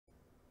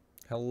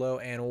Hello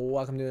and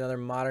welcome to another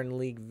Modern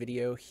League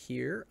video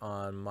here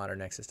on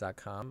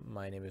ModernNexus.com.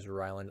 My name is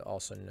Ryland,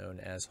 also known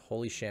as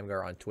Holy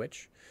Shamgar on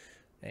Twitch.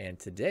 And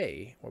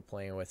today we're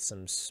playing with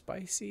some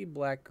spicy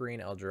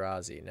black-green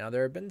Eldrazi. Now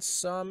there have been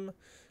some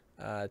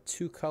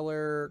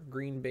two-color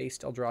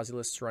green-based Eldrazi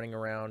lists running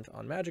around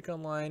on Magic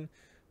Online.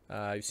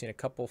 You've seen a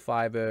couple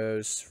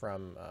 5-0s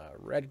from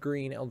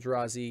red-green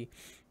Eldrazi.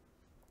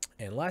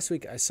 And last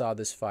week I saw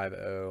this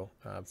 5-0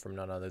 from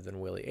none other than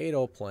Wily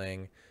Edel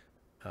playing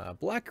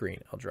black-green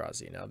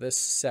Eldrazi. Now this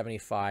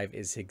 75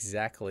 is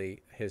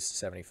exactly his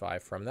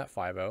 75 from that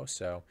 5-0,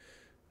 so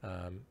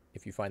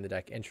if you find the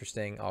deck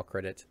interesting, all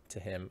credit to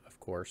him, of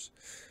course.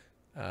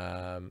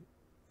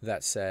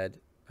 That said,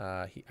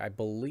 I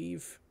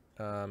believe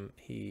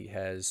he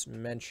has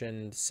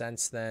mentioned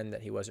since then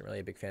that he wasn't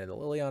really a big fan of the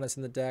Lilianas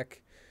in the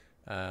deck,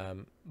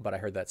 but I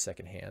heard that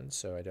secondhand,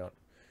 so I don't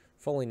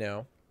fully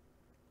know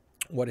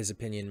what his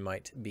opinion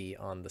might be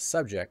on the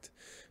subject.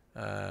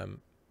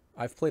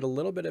 I've played a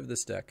little bit of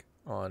this deck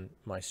on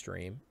my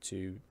stream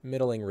to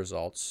middling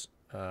results.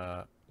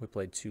 We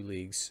played 2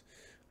 leagues,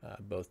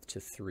 both to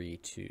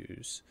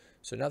 3-2s.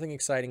 So nothing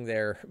exciting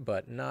there,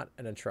 but not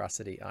an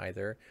atrocity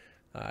either.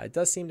 It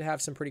does seem to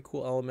have some pretty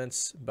cool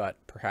elements, but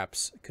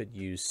perhaps could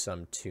use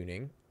some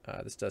tuning.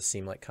 This does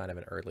seem like kind of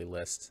an early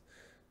list,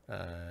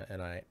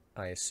 and I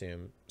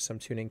assume some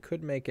tuning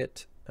could make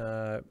it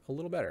a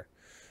little better.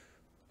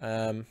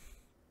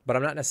 But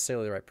I'm not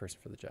necessarily the right person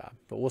for the job,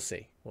 but we'll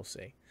see. We'll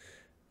see.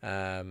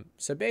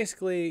 So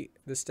basically,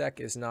 this deck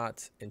is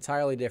not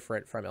entirely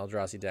different from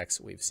Eldrazi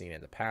decks we've seen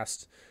in the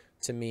past.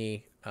 To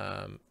me,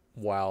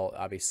 while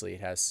obviously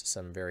it has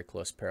some very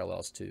close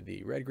parallels to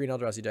the red-green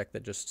Eldrazi deck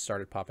that just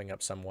started popping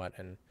up somewhat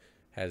and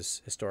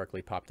has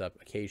historically popped up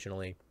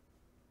occasionally,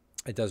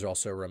 it does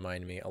also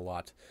remind me a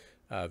lot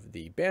of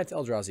the Bant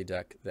Eldrazi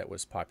deck that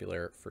was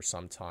popular for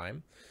some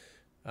time.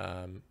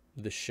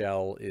 The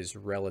shell is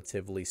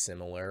relatively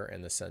similar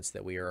in the sense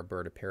that we are a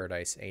Bird of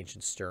Paradise,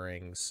 Ancient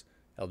Stirrings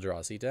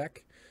Eldrazi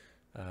deck,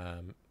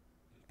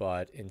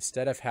 but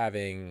instead of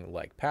having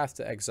like Path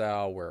to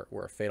Exile,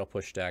 we're a Fatal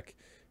Push deck,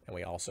 and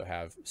we also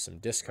have some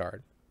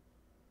discard.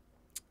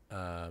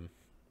 The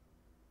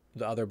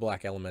other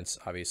black elements,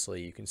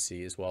 obviously, you can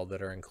see as well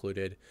that are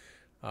included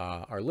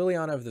are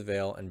Liliana of the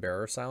Veil and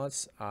Bearer of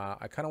Silence.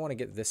 I kind of want to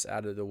get this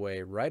out of the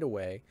way right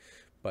away,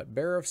 but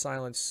Bearer of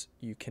Silence,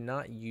 you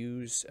cannot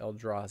use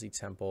Eldrazi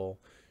Temple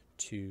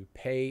to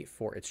pay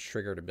for its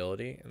triggered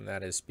ability, and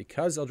that is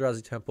because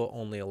Eldrazi Temple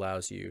only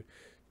allows you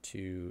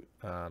to,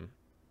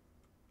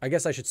 I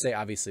guess I should say,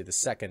 obviously, the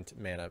second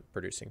mana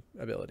producing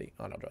ability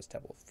on Eldrazi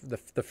Temple.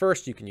 The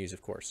first you can use,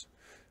 of course,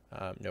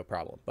 no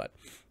problem, but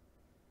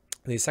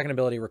the second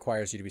ability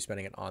requires you to be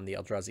spending it on the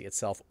Eldrazi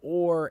itself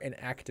or an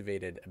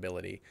activated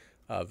ability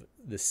of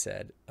the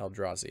said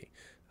Eldrazi.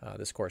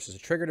 This, of course, is a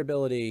triggered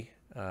ability,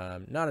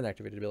 not an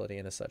activated ability,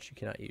 and as such, you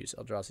cannot use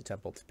Eldrazi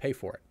Temple to pay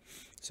for it.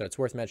 So it's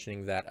worth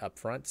mentioning that up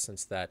front,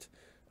 since that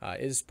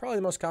is probably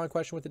the most common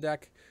question with the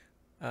deck.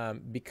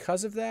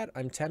 Because of that,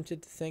 I'm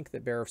tempted to think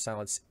that Bearer of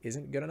Silence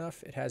isn't good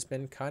enough. It has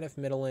been kind of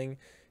middling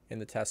in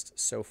the test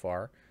so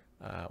far.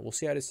 We'll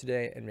see how it is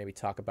today and maybe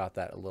talk about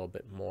that a little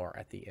bit more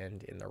at the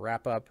end in the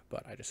wrap-up,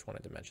 but I just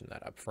wanted to mention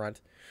that up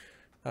front.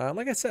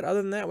 Like I said,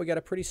 other than that, we got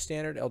a pretty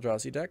standard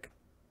Eldrazi deck.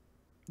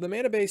 The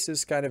mana base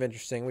is kind of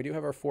interesting. We do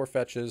have our 4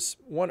 fetches,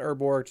 1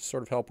 Urborg to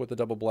sort of help with the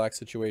double black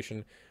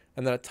situation,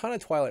 and then a ton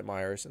of Twilight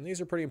Mires. And these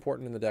are pretty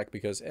important in the deck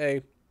because,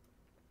 A,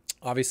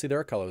 obviously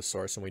they're a colorless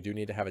source, and we do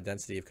need to have a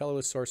density of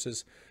colorless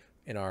sources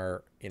in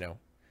our,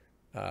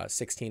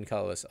 16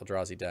 colorless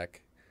Eldrazi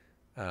deck.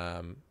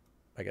 I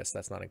guess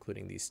that's not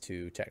including these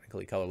 2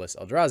 technically colorless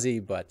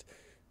Eldrazi, but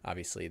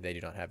obviously they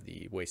do not have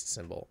the waste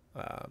symbol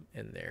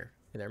in their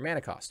mana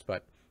cost.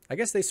 But I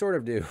guess they sort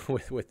of do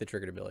with the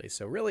triggered ability.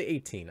 So really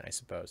 18, I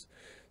suppose.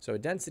 So a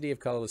density of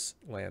colorless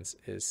lands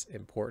is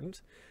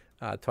important.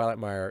 Twilight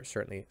Mire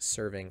certainly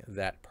serving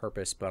that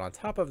purpose. But on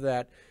top of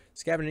that,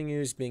 Scavenging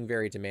Ooze being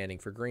very demanding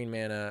for green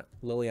mana,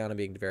 Liliana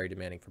being very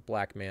demanding for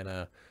black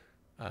mana.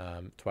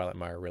 Twilight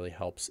Mire really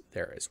helps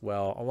there as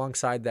well.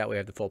 Alongside that, we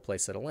have the full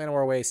playset of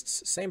Llanowar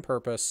Wastes. Same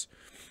purpose.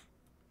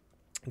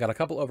 Got a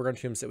couple Overgrown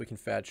Tombs that we can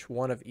fetch.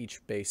 1 of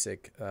each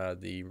basic,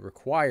 the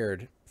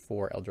required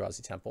for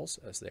Eldrazi Temples,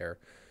 as they're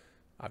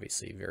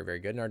obviously very, very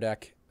good in our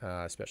deck,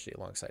 especially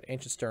alongside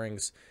Ancient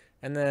Stirrings.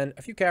 And then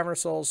a few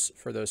Cavernous Souls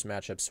for those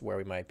matchups where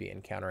we might be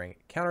encountering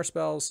counter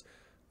spells.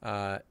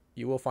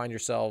 You will find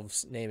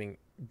yourselves naming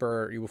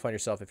Bird. You will find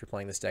yourself, if you're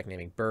playing this deck,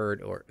 naming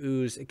Bird or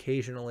Ooze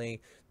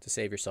occasionally to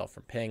save yourself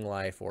from paying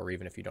life, or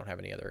even if you don't have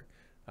any other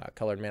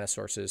colored mana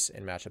sources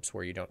in matchups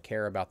where you don't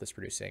care about this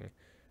producing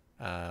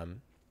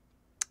uncounterable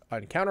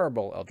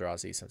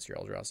Eldrazi, since your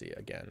Eldrazi,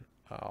 again,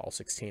 all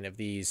 16 of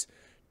these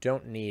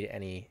don't need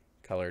any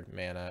colored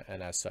mana,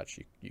 and as such,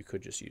 you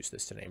could just use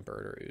this to name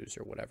Bird or Ooze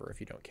or whatever if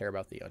you don't care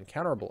about the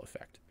uncounterable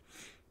effect.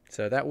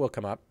 So that will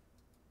come up.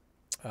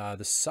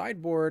 The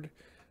sideboard,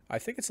 I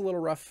think it's a little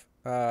rough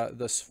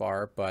thus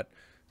far, but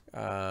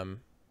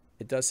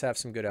it does have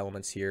some good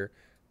elements here.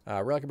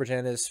 Relic of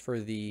Britannia is for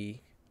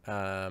the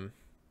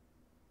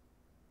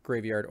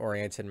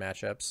graveyard-oriented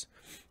matchups.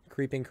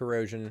 Creeping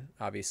Corrosion,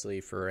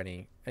 obviously, for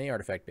any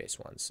artifact-based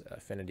ones.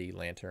 Affinity,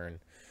 Lantern,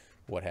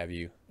 what have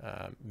you.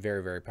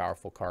 Very, very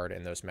powerful card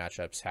in those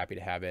matchups. Happy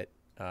to have it.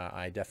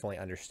 I definitely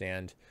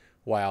understand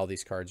why all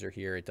these cards are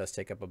here. It does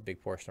take up a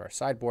big portion of our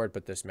sideboard,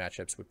 but those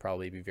matchups would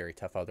probably be very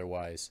tough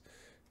otherwise.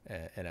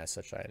 And as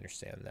such, I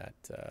understand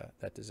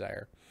that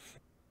desire.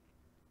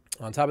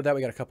 On top of that,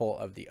 we got a couple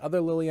of the other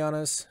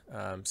Lilianas,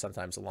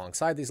 sometimes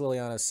alongside these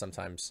Lilianas,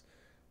 sometimes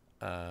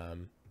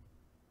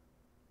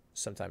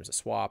a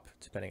swap,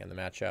 depending on the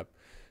matchup.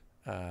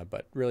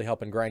 But really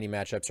helping grindy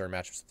matchups or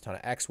matchups with a ton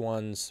of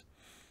X1s.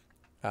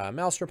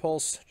 Maelstrom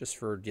Pulse, just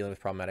for dealing with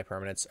problematic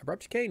permanents.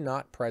 Abrupt Decay,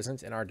 not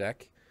present in our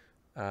deck.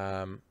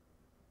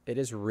 It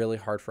is really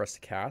hard for us to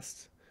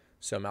cast,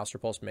 so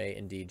Maelstrom Pulse may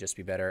indeed just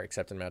be better,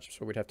 except in matchups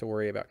where we'd have to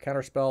worry about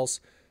counter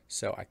spells.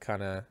 So I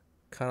kind of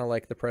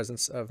like the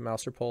presence of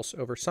Maelstrom Pulse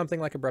over something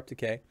like Abrupt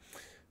Decay.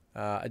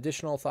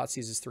 Additional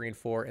Thoughtseizes 3 and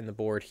 4 in the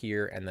board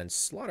here, and then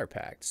Slaughter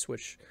Pacts,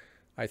 which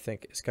I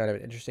think is kind of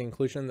an interesting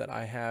inclusion that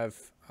I have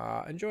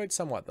enjoyed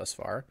somewhat thus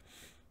far,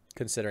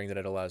 considering that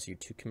it allows you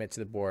to commit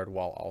to the board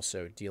while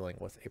also dealing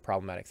with a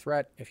problematic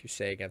threat, if you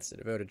say against a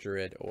Devoted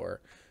Druid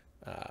or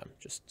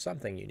just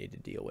something you need to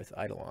deal with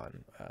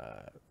Eidolon,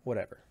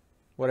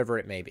 whatever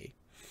it may be.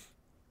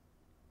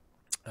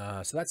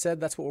 So that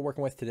said, that's what we're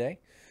working with today.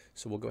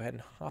 So we'll go ahead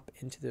and hop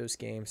into those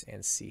games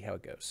and see how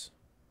it goes.